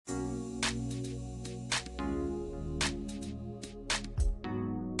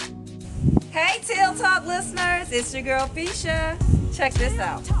Hey Teal Talk listeners, it's your girl Fisha. Check this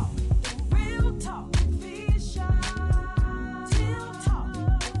out.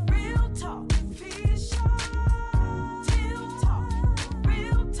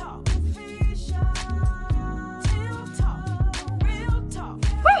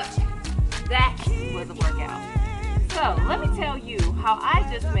 That was a workout. So let me tell you how I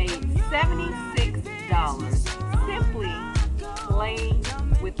just made $76 simply playing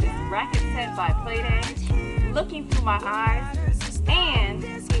with this racket set by Playday, looking through my eyes, and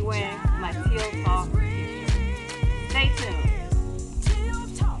wearing my Teal Talk t-shirt. Stay tuned.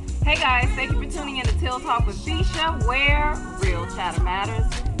 Hey guys, thank you for tuning in to Teal Talk with Fisha, where real chatter matters.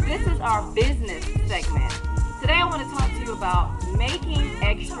 This is our business segment. Today I want to talk to you about making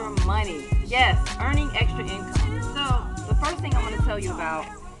extra money. Yes, earning extra income. So the first thing I want to tell you about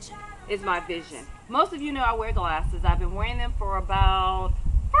is my vision. Most of you know I wear glasses. I've been wearing them for about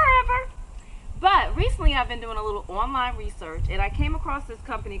forever. But recently I've been doing a little online research and I came across this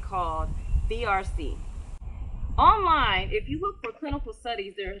company called VRC. Online, if you look for clinical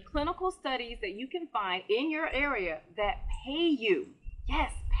studies, there are clinical studies that you can find in your area that pay you.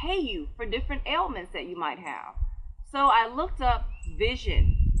 Yes, pay you for different ailments that you might have. So I looked up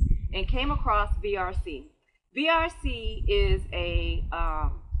vision and came across VRC. VRC is a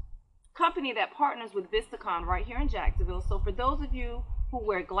company that partners with Vistakon right here in Jacksonville. So for those of you who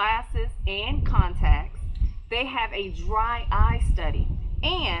wear glasses and contacts, they have a dry eye study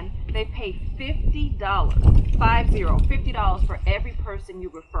and they pay $50, $50 for every person you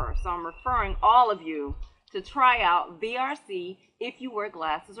refer. So I'm referring all of you to try out VRC if you wear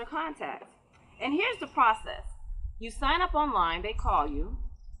glasses or contacts. And here's the process. You sign up online, they call you,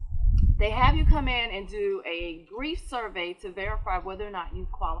 they have you come in and do a brief survey to verify whether or not you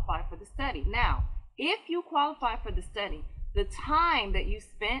qualify for the study. Now, if you qualify for the study, the time that you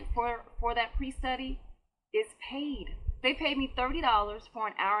spent for that pre-study is paid. They paid me $30 for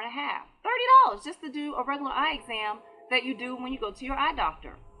an hour and a half. $30 just to do a regular eye exam that you do when you go to your eye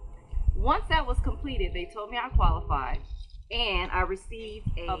doctor. Once that was completed, they told me I qualified and I received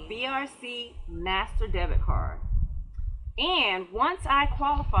a VRC master debit card. And once I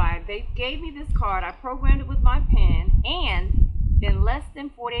qualified, they gave me this card. I programmed it with my pen, and in less than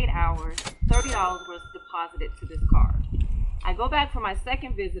 48 hours, $30 was deposited to this card. I go back for my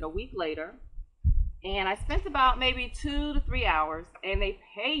second visit a week later, and I spent about maybe 2 to 3 hours, and they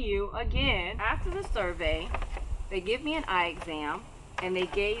pay you again. After the survey, they give me an eye exam, and they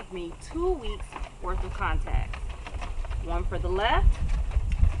gave me 2 weeks worth of contacts. One for the left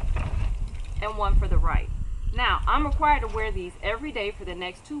and one for the right. Now, I'm required to wear these every day for the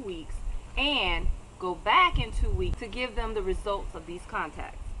next 2 weeks and go back in 2 weeks to give them the results of these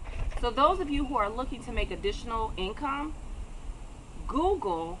contacts. So those of you who are looking to make additional income,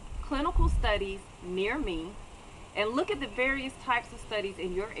 Google clinical studies near me and look at the various types of studies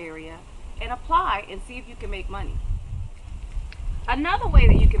in your area and apply and see if you can make money. Another way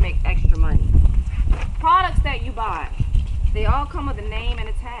that you can make extra money, products that you buy, they all come with a name and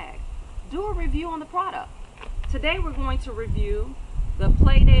a tag. Do a review on the product. Today we're going to review the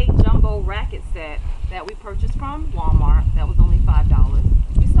Playday Jumbo Racket Set that we purchased from Walmart. That was only $5.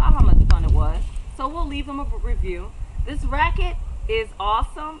 You saw how much fun it was. So we'll leave them a review. This racket is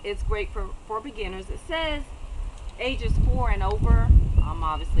awesome. It's great for beginners. It says ages 4 and over. I'm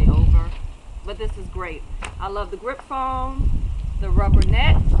obviously over, but this is great. I love the grip foam, the rubber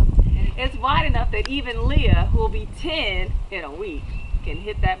net. And it's wide enough that even Leah, who will be 10 in a week, can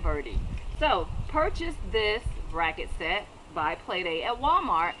hit that birdie. So purchase this racket set by Playday at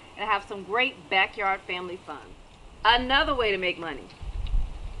Walmart and have some great backyard family fun. Another way to make money.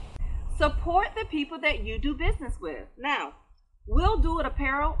 Support the people that you do business with. Now, Will Do It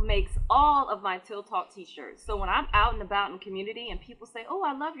Apparel makes all of my Teal Talk t-shirts. So when I'm out and about in the community and people say, "Oh,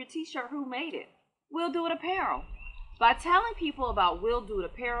 I love your t-shirt, who made it?" Will Do It Apparel. By telling people about Will Do It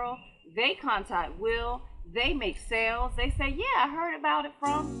Apparel, they contact Will, they make sales, they say, "Yeah, I heard about it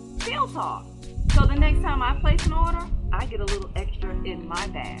from Teal Talk." So the next time I place an order, I get a little extra in my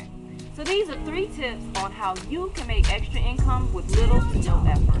bag. So these are 3 tips on how you can make extra income with little to no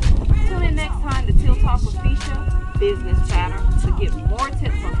effort. Tune in next time to Teal Talk with Fisha, Business Chatter, to get more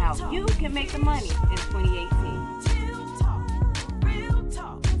tips on how you can make the money in 2018.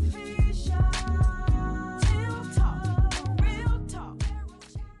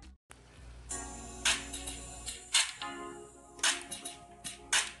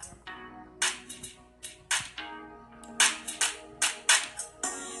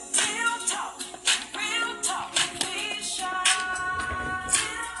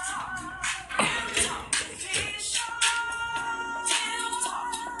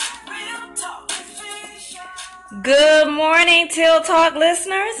 Good morning, Till Talk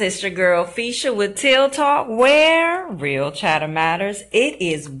listeners. It's your girl Fisha with Till Talk, where real chatter matters. It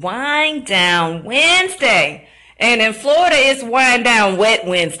is Wind Down Wednesday. And in Florida, it's Wind Down Wet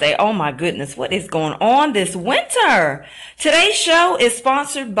Wednesday. Oh my goodness, what is going on this winter? Today's show is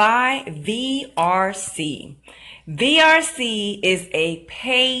sponsored by VRC. VRC is a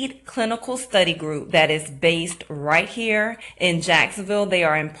paid clinical study group that is based right here in Jacksonville. They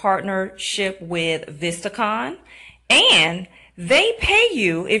are in partnership with VistaCon, and they pay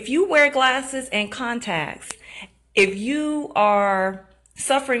you if you wear glasses and contacts. If you are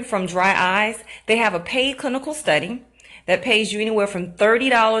suffering from dry eyes, they have a paid clinical study that pays you anywhere from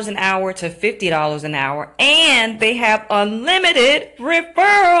 $30 an hour to $50 an hour. And they have unlimited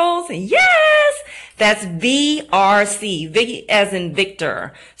referrals. Yes! That's VRC, V as in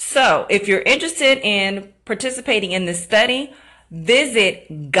Victor. So if you're interested in participating in this study,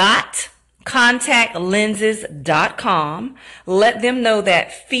 visit gotcontactlenses.com. Let them know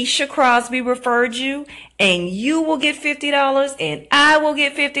that Fisha Crosby referred you, and you will get $50 and I will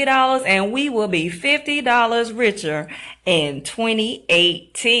get $50 and we will be $50 richer in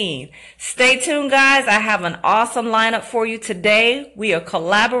 2018. Stay tuned, guys. I have an awesome lineup for you today. We are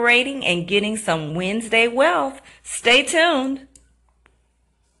collaborating and getting some Wednesday wealth. Stay tuned.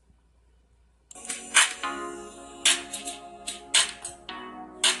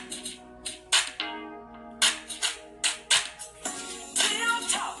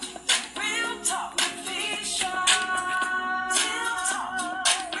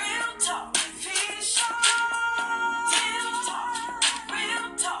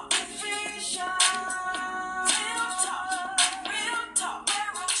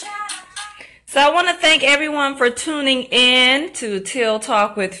 So I want to thank everyone for tuning in to Till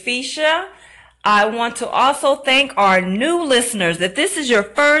Talk with Fisha. I want to also thank our new listeners. If this is your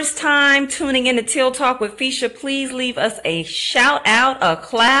first time tuning in to Till Talk with Fisha, please leave us a shout out, a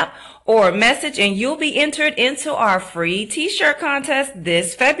clap, or a message, and you'll be entered into our free t-shirt contest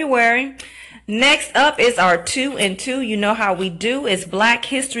this February. Next up is our 2 and 2. You know how we do. It's Black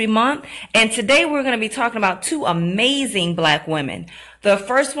History Month. And today we're going to be talking about two amazing black women. The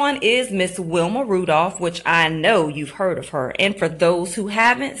first one is Miss Wilma Rudolph, which I know you've heard of her. And for those who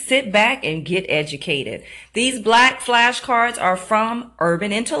haven't, sit back and get educated. These black flashcards are from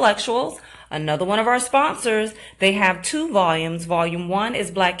Urban Intellectuals, another one of our sponsors. They have 2 volumes. Volume 1 is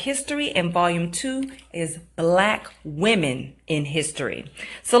Black History and Volume 2 is Black Women in History.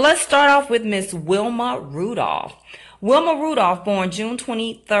 So let's start off with Miss Wilma Rudolph. Wilma Rudolph, born June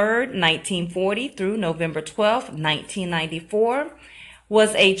 23rd, 1940 through November 12th, 1994,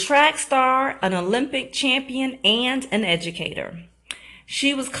 was a track star, an Olympic champion, and an educator.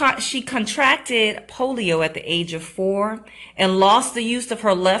 She contracted polio at the age of 4 and lost the use of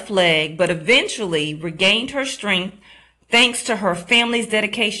her left leg, but eventually regained her strength thanks to her family's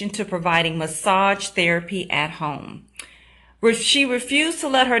dedication to providing massage therapy at home. She refused to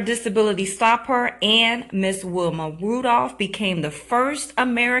let her disability stop her, and Miss Wilma Rudolph became the first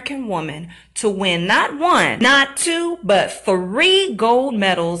American woman to win not 1, not 2, but 3 gold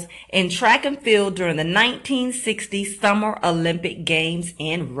medals in track and field during the 1960 Summer Olympic Games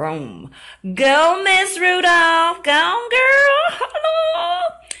in Rome. Go, Miss Rudolph! Go, girl! Hello!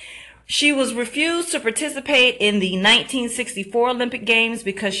 She was refused to participate in the 1964 Olympic Games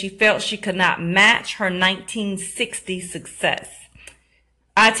because she felt she could not match her 1960 success.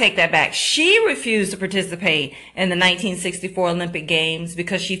 I take that back. She refused to participate in the 1964 Olympic Games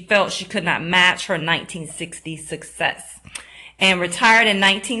because she felt she could not match her 1960 success. And retired in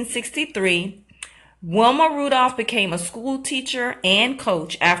 1963, Wilma Rudolph became a school teacher and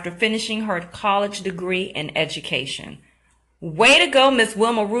coach after finishing her college degree in education. Way to go, Miss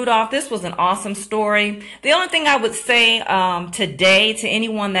Wilma Rudolph. This was an awesome story. The only thing I would say today to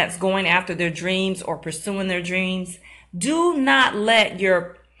anyone that's going after their dreams or pursuing their dreams, do not let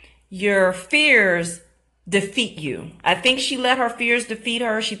your fears defeat you. I think she let her fears defeat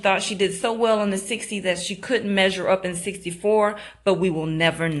her. She thought she did so well in the 60s that she couldn't measure up in 64, but we will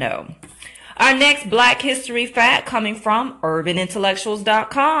never know. Our next Black History fact coming from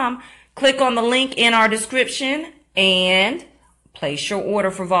urbanintellectuals.com. Click on the link in our description and place your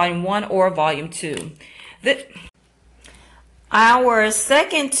order for Volume 1 or Volume 2. Our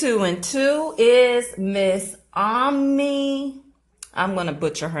second 2 and 2 is Miss Omni. I'm going to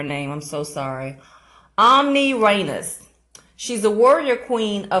butcher her name. I'm so sorry. Omni Reines. She's a warrior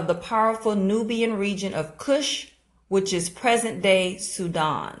queen of the powerful Nubian region of Kush, which is present-day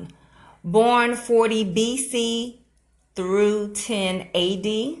Sudan. Born 40 BC through 10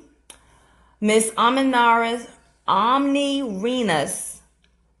 AD. Miss Omni Reines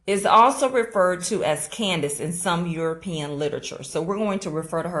is also referred to as Candace in some European literature. So we're going to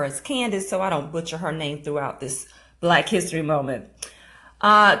refer to her as Candace so I don't butcher her name throughout this Black History moment.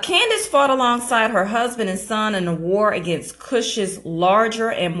 Candace fought alongside her husband and son in a war against Cush's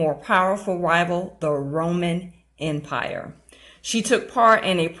larger and more powerful rival, the Roman Empire. She took part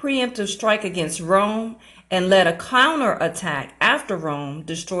in a preemptive strike against Rome and led a counterattack after Rome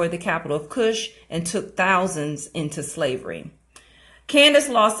destroyed the capital of Cush and took thousands into slavery. Candace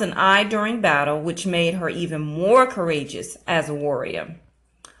lost an eye during battle, which made her even more courageous as a warrior.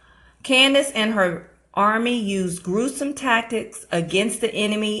 Candace and her army used gruesome tactics against the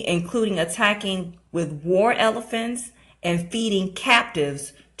enemy, including attacking with war elephants and feeding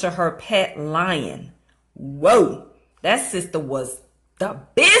captives to her pet lion. Whoa, that sister was the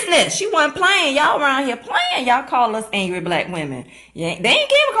business. She wasn't playing. Y'all around here playing. Y'all call us angry Black women. They ain't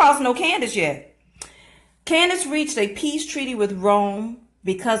came across no Candace yet. Candace reached a peace treaty with Rome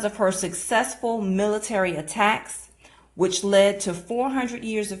because of her successful military attacks, which led to 400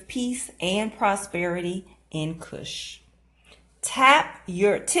 years of peace and prosperity in Cush. Tip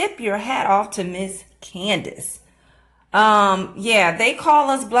your hat off to Miss Candace. Yeah, they call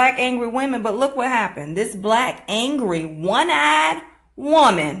us Black angry women, but look what happened. This Black angry one-eyed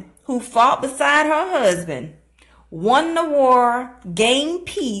woman who fought beside her husband won the war, gained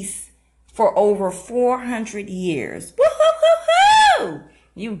peace for over 400 years. Woo-hoo-hoo-hoo!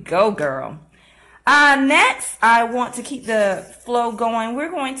 You go, girl. Next, I want to keep the flow going. We're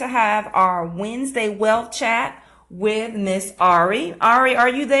going to have our Wednesday Wealth Chat with Miss Ari. Ari, are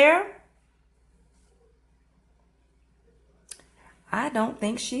you there? I don't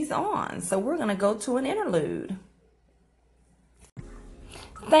think she's on, so we're going to go to an interlude.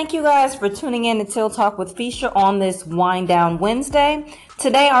 Thank you guys for tuning in to Till Talk with Fisha on this Wind Down Wednesday.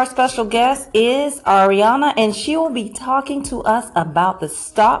 Today our special guest is Ariana, and she will be talking to us about the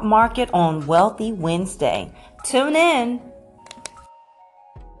stock market on Wealthy Wednesday. Tune in.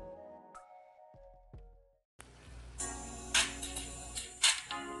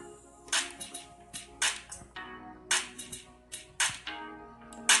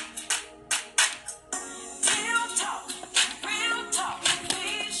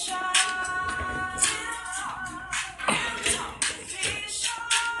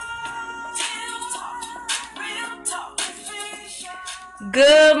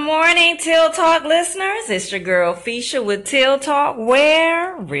 Good morning, Till Talk listeners. It's your girl Fisha with Till Talk,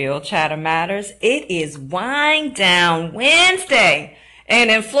 where real chatter matters. It is Wind Down Wednesday. And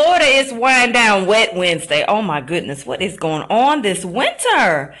in Florida, it's Wind Down Wet Wednesday. Oh my goodness, what is going on this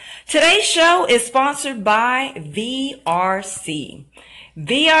winter? Today's show is sponsored by VRC.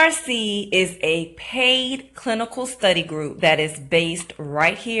 VRC is a paid clinical study group that is based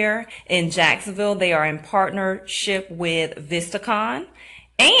right here in Jacksonville. They are in partnership with VistaCon,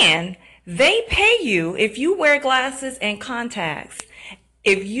 and they pay you if you wear glasses and contacts.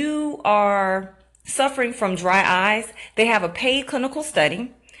 If you are suffering from dry eyes, they have a paid clinical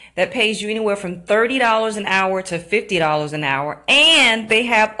study that pays you anywhere from $30 an hour to $50 an hour. And they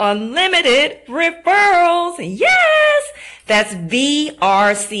have unlimited referrals. Yes! That's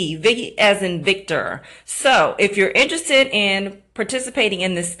VRC, V as in Victor. So if you're interested in participating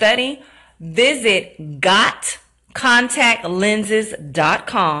in this study, visit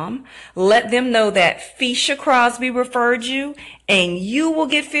gotcontactlenses.com. Let them know that Fisha Crosby referred you, and you will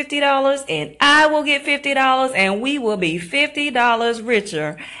get $50 and I will get $50 and we will be $50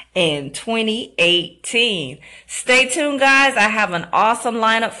 richer in 2018. Stay tuned, guys. I have an awesome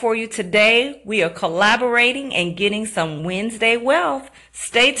lineup for you today. We are collaborating and getting some Wednesday wealth.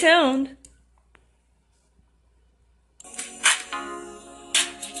 Stay tuned.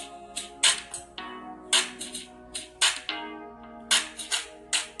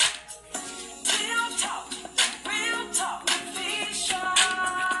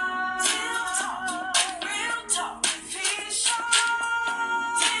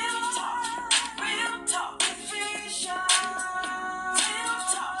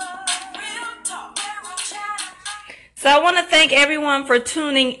 So I want to thank everyone for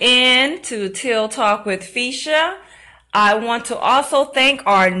tuning in to Till Talk with Fisha. I want to also thank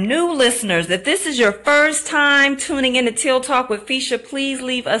our new listeners. If this is your first time tuning in to Till Talk with Fisha, please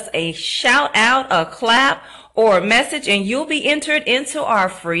leave us a shout out, a clap, or a message, and you'll be entered into our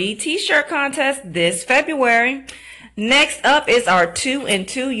free t-shirt contest this February. Next up is our 2 and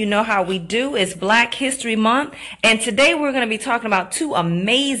 2. You know how we do. It's Black History Month. And today we're going to be talking about two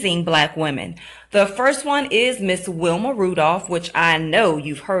amazing Black women. The first one is Miss Wilma Rudolph, which I know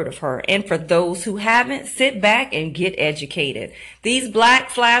you've heard of her. And for those who haven't, sit back and get educated. These Black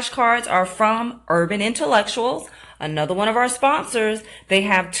flashcards are from Urban Intellectuals. Another one of our sponsors. They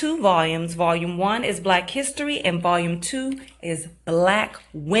have 2 volumes. Volume 1 is Black History and Volume 2 is Black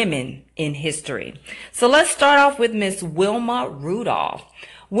Women in History. So let's start off with Miss Wilma Rudolph.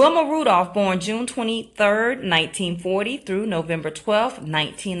 Wilma Rudolph, born June 23rd, 1940 through November 12th,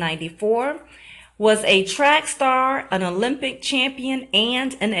 1994, was a track star, an Olympic champion,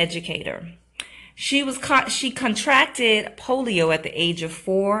 and an educator. She contracted polio at the age of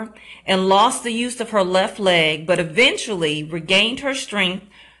 4 and lost the use of her left leg, but eventually regained her strength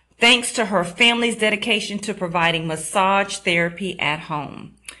thanks to her family's dedication to providing massage therapy at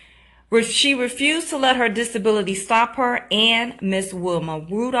home. She refused to let her disability stop her, and Miss Wilma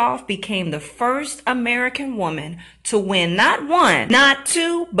Rudolph became the first American woman to win not 1, not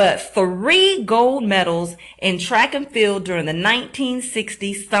 2, but 3 gold medals in track and field during the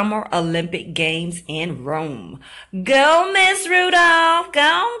 1960 Summer Olympic Games in Rome. Go, Miss Rudolph!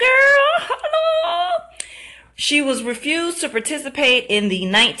 Go, girl! Hello! She was refused to participate in the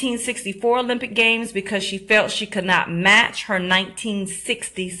 1964 Olympic Games because she felt she could not match her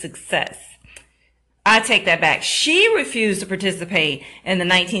 1960 success. I take that back. She refused to participate in the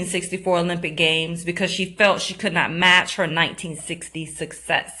 1964 Olympic Games because she felt she could not match her 1960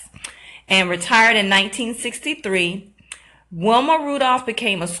 success. And retired in 1963, Wilma Rudolph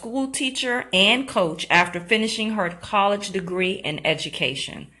became a school teacher and coach after finishing her college degree in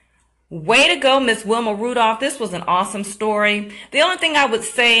education. Way to go, Miss Wilma Rudolph. This was an awesome story. The only thing I would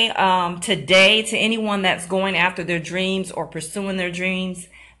say today to anyone that's going after their dreams or pursuing their dreams,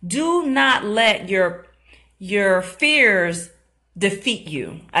 do not let your fears defeat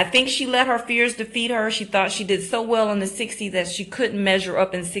you. I think she let her fears defeat her. She thought she did so well in the 60s that she couldn't measure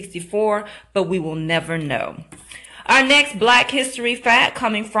up in 64, but we will never know. Our next Black History fact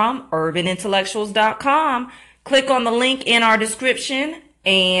coming from urbanintellectuals.com. Click on the link in our description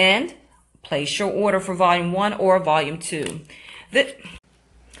and place your order for Volume 1 or Volume 2.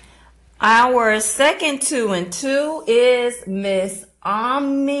 Our second 2 and 2 is Miss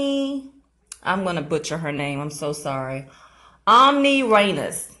Omni. I'm going to butcher her name. I'm so sorry. Omni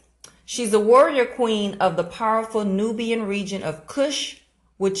Reynolds. She's a warrior queen of the powerful Nubian region of Kush,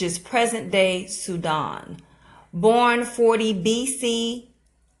 which is present-day Sudan. Born 40 BC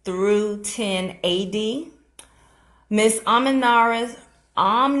through 10 AD. Miss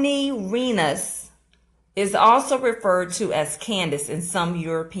Omni Reynolds is also referred to as Candace in some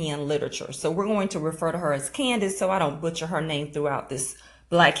European literature. So we're going to refer to her as Candace so I don't butcher her name throughout this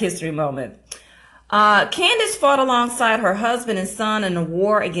Black History moment. Candace fought alongside her husband and son in a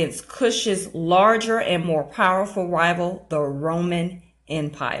war against Kush's larger and more powerful rival, the Roman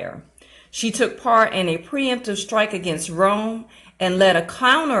Empire. She took part in a preemptive strike against Rome and led a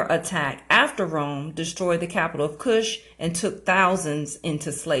counterattack after Rome destroyed the capital of Kush and took thousands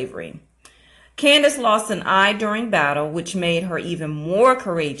into slavery. Candace lost an eye during battle, which made her even more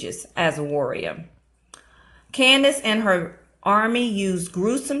courageous as a warrior. Candace and her army used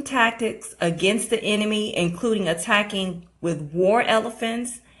gruesome tactics against the enemy, including attacking with war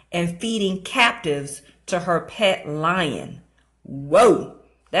elephants and feeding captives to her pet lion. Whoa,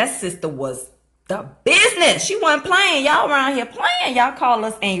 that sister was the business. She wasn't playing. Y'all around here playing. Y'all call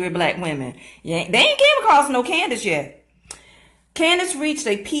us angry black women. They ain't came across no Candace yet. Candace reached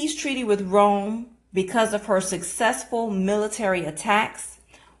a peace treaty with Rome because of her successful military attacks,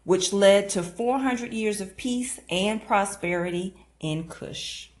 which led to 400 years of peace and prosperity in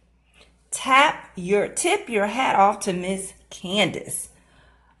Kush. Tip your hat off to Miss Candace.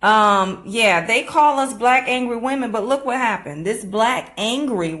 Yeah, they call us black angry women, but look what happened. This black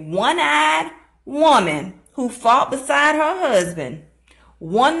angry one-eyed woman who fought beside her husband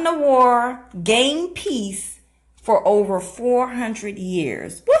won the war, gained peace for over 400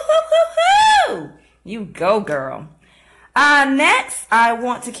 years. Woo-hoo-hoo-hoo! You go, girl. Next, I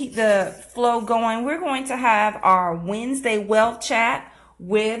want to keep the flow going. We're going to have our Wednesday Wealth Chat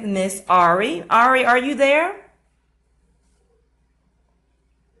with Miss Ari. Ari, are you there?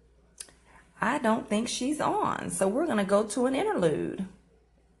 I don't think she's on, so we're going to go to an interlude.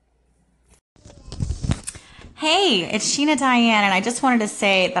 Hey, it's Sheena Diane, and I just wanted to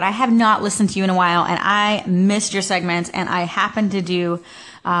say that I have not listened to you in a while, and I missed your segment, and I happened to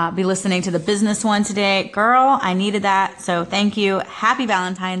be listening to the business one today. Girl, I needed that, so thank you. Happy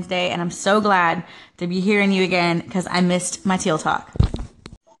Valentine's Day, and I'm so glad to be hearing you again because I missed my teal talk.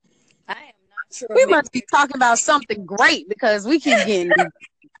 I am not sure. We must be talking about something great because we keep getting...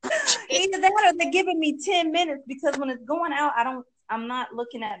 Either that or they're giving me 10 minutes because when it's going out, I'm not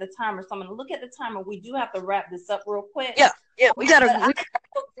looking at the timer. So I'm going to look at the timer. We do have to wrap this up real quick. Yeah, we got to. I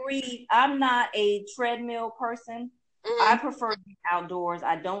agree. I'm not a treadmill person. I prefer being outdoors.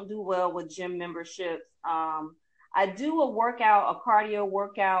 I don't do well with gym memberships. I do a cardio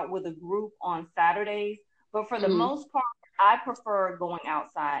workout with a group on Saturdays, but for the most part, I prefer going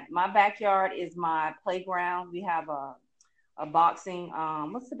outside. My backyard is my playground. We have a boxing,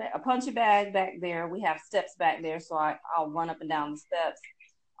 a punching bag back there. We have steps back there, so I'll run up and down the steps.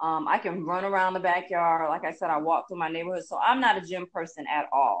 I can run around the backyard. Like I said, I walk through my neighborhood, so I'm not a gym person at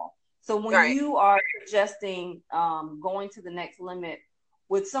all. So when you are suggesting going to the next limit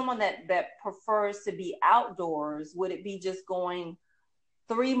with someone that prefers to be outdoors, would it be just going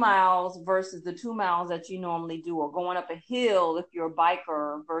 3 miles versus the 2 miles that you normally do, or going up a hill if you're a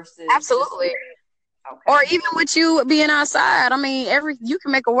biker versus absolutely. Or even with you being outside, I mean, you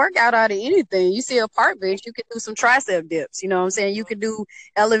can make a workout out of anything. You see a park bench, you can do some tricep dips. You know what I'm saying? You could do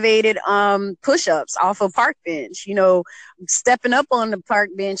elevated push-ups off a park bench. You know, stepping up on the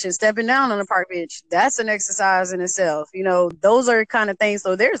park bench and stepping down on the park bench. That's an exercise in itself. You know, those are kind of things.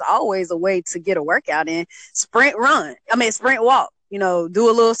 So there's always a way to get a workout in. Sprint walk. You know, do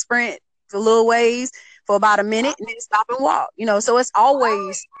a little sprint, a little ways for about a minute, and then stop and walk. You know, so it's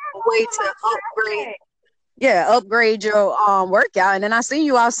always a way to upgrade your workout. And then I seen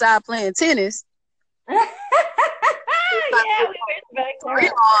you outside playing tennis.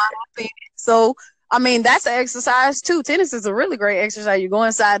 So I mean, that's an exercise too. Tennis is a really great exercise. You're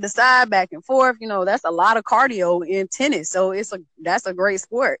going side to side, back and forth. You know, that's a lot of cardio in tennis. So that's a great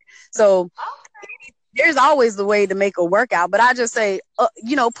sport. So there's always the way to make a workout, but I just say,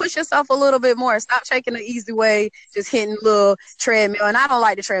 push yourself a little bit more. Stop taking the easy way, just hitting a little treadmill. And I don't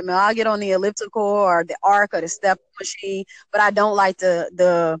like the treadmill. I'll get on the elliptical or the arc or the step machine, but I don't like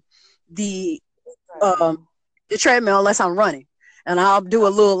the treadmill unless I'm running. And I'll do a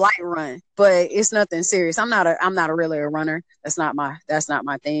little light run, but it's nothing serious. I'm not really a runner. That's not my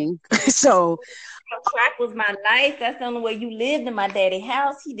thing. So track was my life. That's the only way you lived in my daddy's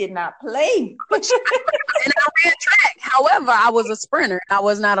house. He did not play. And I ran track. However, I was a sprinter. I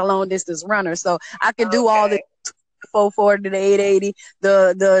was not a long distance runner. So I could do all the 440 to the 880,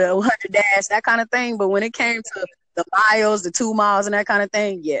 the 100 dash, that kind of thing. But when it came to the miles, the 2 miles and that kind of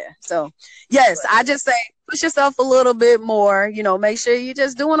thing, yeah. So yes, I just say push yourself a little bit more, make sure you're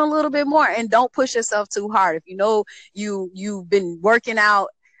just doing a little bit more, and don't push yourself too hard. If you know you've been working out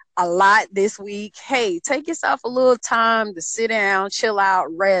a lot this week, hey, take yourself a little time to sit down, chill out,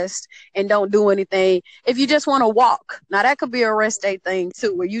 rest, and don't do anything. If you just want to walk, now that could be a rest day thing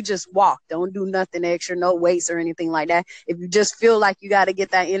too, where you just walk, don't do nothing extra, no weights or anything like that. If you just feel like you got to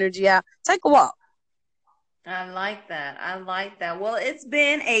get that energy out, take a walk. I like that. Well, it's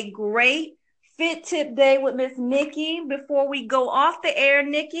been a great Fit Tip Day with Miss Nikki. Before we go off the air,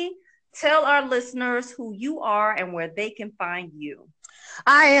 Nikki, tell our listeners who you are and where they can find you.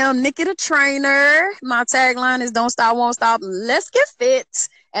 I am Nikki the Trainer. My tagline is don't stop, won't stop. Let's get fit,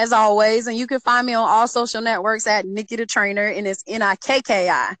 as always. And you can find me on all social networks at Nikki the Trainer, and it's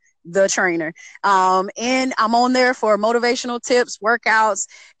NIKKI, the Trainer. And I'm on there for motivational tips, workouts,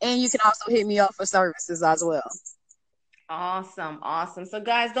 and you can also hit me up for services as well. Awesome. So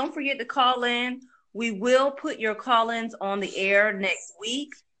guys, don't forget to call in. We will put your call-ins on the air next week.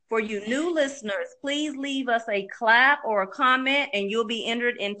 For you new listeners, please leave us a clap or a comment, and you'll be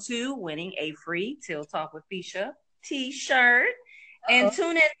entered into winning a free Till Talk with Fisha t-shirt. And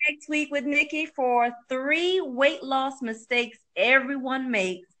tune in next week with Nikki for 3 weight loss mistakes everyone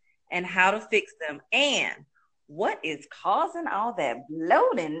makes and how to fix them. And what is causing all that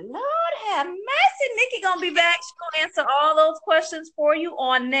bloating? Lord have mercy. Nikki gonna be back. She's gonna answer all those questions for you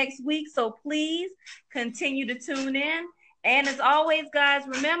on next week. So please continue to tune in. And as always, guys,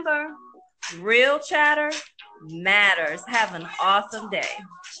 remember, real chatter matters. Have an awesome day.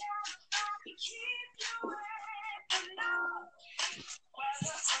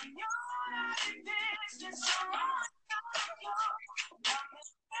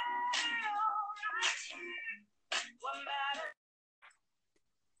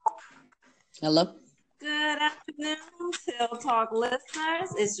 Hello. Good afternoon, Till Talk listeners.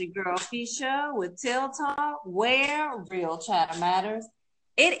 It's your girl Fisha with Till Talk, where real chatter matters.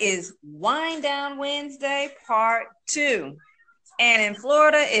 It is Wind Down Wednesday, part 2. And in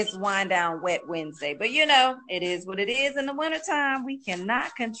Florida, it's Wind Down Wet Wednesday. But it is what it is in the wintertime. We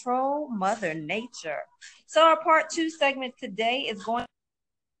cannot control Mother Nature. So our part 2 segment today is going to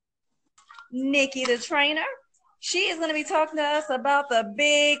Nikki the Trainer. She is going to be talking to us about the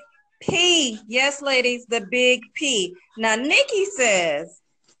Big P. Yes, ladies, the Big P. Now, Nikki says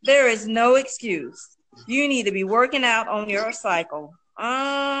there is no excuse. You need to be working out on your cycle.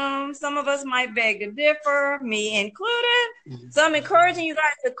 Some of us might beg to differ, me included. So I'm encouraging you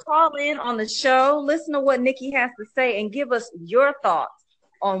guys to call in on the show, listen to what Nikki has to say, and give us your thoughts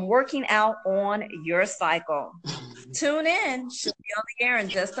on working out on your cycle. Tune in. She'll be on the air in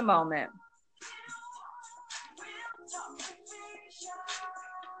just a moment.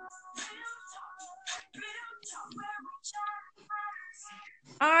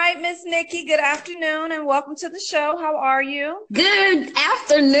 All right, Miss Nikki, good afternoon and welcome to the show. How are you? Good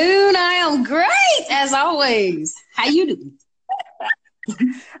afternoon. I am great as always. How you doing?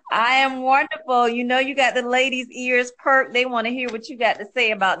 I am wonderful. You know, you got the ladies' ears perked. They want to hear what you got to say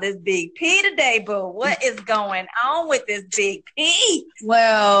about this Big P today, boo. What is going on with this Big P?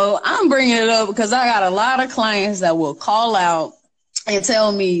 Well, I'm bringing it up because I got a lot of clients that will call out and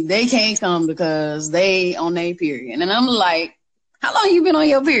tell me they can't come because they on their period. And I'm like, how long you been on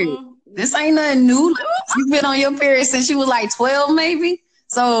your period? This ain't nothing new. You've been on your period since you was like 12 maybe.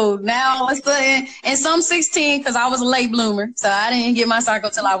 So now let's say, and some 16 because I was a late bloomer. So I didn't get my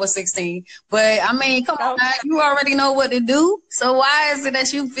cycle till I was 16. But I mean, come on, now, you already know what to do. So why is it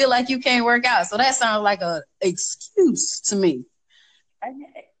that you feel like you can't work out? So that sounds like a excuse to me. You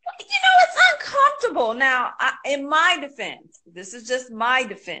know, it's uncomfortable. Now, in my defense, this is just my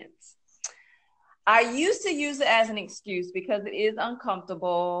defense. I used to use it as an excuse because it is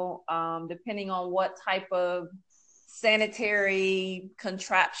uncomfortable, depending on what type of sanitary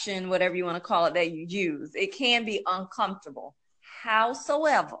contraption, whatever you want to call it, that you use. It can be uncomfortable.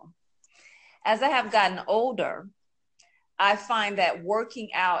 Howsoever, as I have gotten older, I find that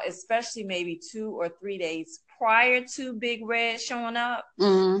working out, especially maybe 2 or 3 days prior to Big Red showing up,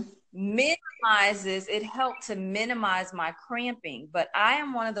 it helped to minimize my cramping. But I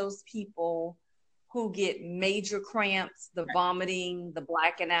am one of those people who get major cramps, the vomiting, the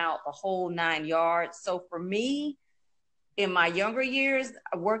blacking out, the whole 9 yards. So for me, in my younger years,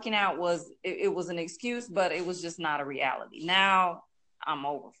 working out was an excuse, but it was just not a reality. Now I'm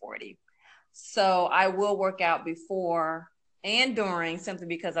over 40. So I will work out before and during, simply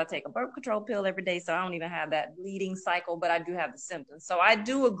because I take a birth control pill every day. So I don't even have that bleeding cycle, but I do have the symptoms. So I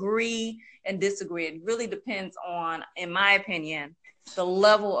do agree and disagree. It really depends on, in my opinion, the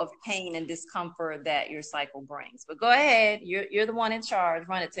level of pain and discomfort that your cycle brings. But go ahead. You're the one in charge.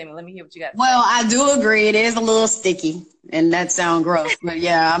 Run it to me. Let me hear what you got to say. Well, I do agree. It is a little sticky, and that sounds gross. But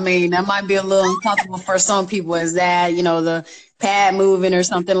yeah, I mean, that might be a little uncomfortable for some people. Is that, you know, the pad moving or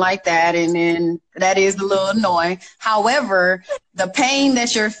something like that, and then that is a little annoying. However, the pain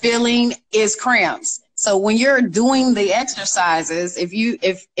that you're feeling is cramps. So when you're doing the exercises, if you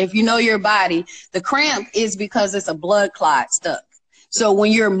know your body, the cramp is because it's a blood clot stuck. So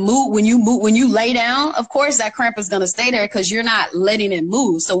when you lay down, of course that cramp is going to stay there because you're not letting it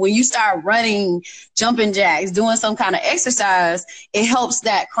move. So when you start running, jumping jacks, doing some kind of exercise, it helps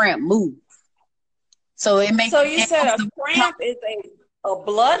that cramp move. So it makes. So you said a cramp is a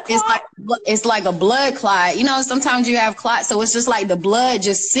blood clot? It's like a blood clot. You know, sometimes you have clots, so it's just like the blood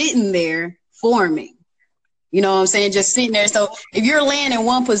just sitting there forming. You know what I'm saying? Just sitting there. So if you're laying in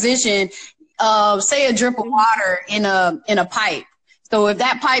one position, say a drip of water in a pipe. So if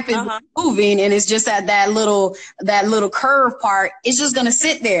that pipe is moving and it's just at that little curve part, it's just going to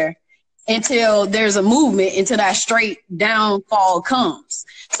sit there until there's a movement, until that straight downfall comes.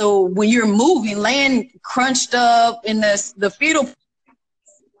 So when you're moving, laying crunched up in the fetal,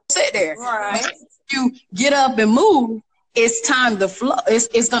 sit there. Right. When you get up and move, it's time to flow.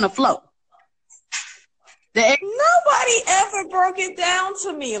 It's going to flow. Nobody ever broke it down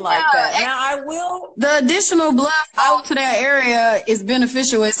to me like that. Now I will. The additional blood flow to that area is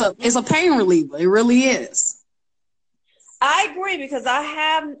beneficial. It's a pain reliever. It really is. I agree because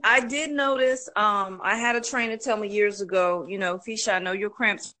I did notice. I had a trainer tell me years ago. You know, Fisha, I know your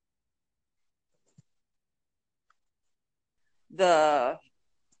cramps. My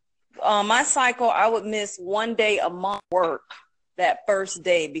cycle, I would miss 1 day a month work that first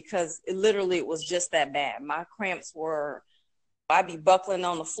day because it was just that bad. My cramps were, I'd be buckling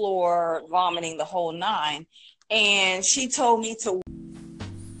on the floor, vomiting the whole 9. And she told me to.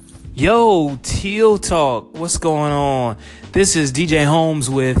 Yo, Teal Talk, what's going on? This is DJ Holmes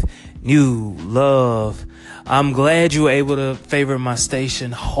with New Love. I'm glad you were able to favorite my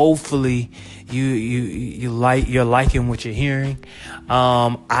station. Hopefully you're liking what you're hearing.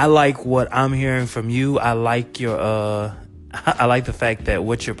 I like what I'm hearing from you. I like I like the fact that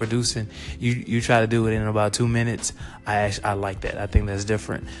what you're producing, you try to do it in about 2 minutes. I like that. I think that's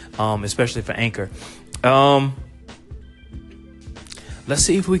different, especially for Anchor. Let's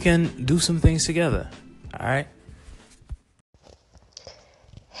see if we can do some things together. All right.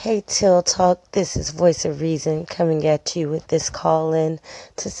 Hey, Till Talk. This is Voice of Reason coming at you with this call in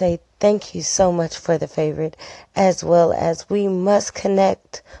to say thank you so much for the favorite, as well as we must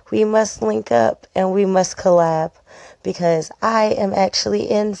connect, we must link up, and we must collab. Because I am actually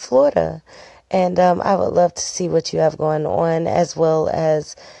in Florida And I would love to see what you have going on, as well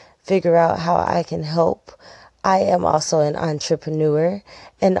as figure out how I can help. I am also an entrepreneur,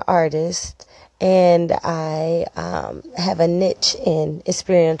 an artist, and I have a niche in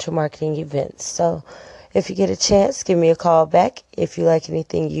experiential marketing events. So if you get a chance, give me a call back. If you like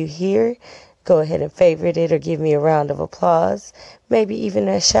anything you hear, go ahead and favorite it or give me a round of applause, maybe even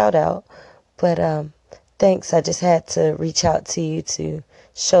a shout out. But thanks. I just had to reach out to you to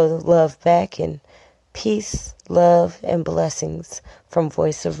show the love back, and peace, love, and blessings from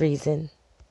Voice of Reason.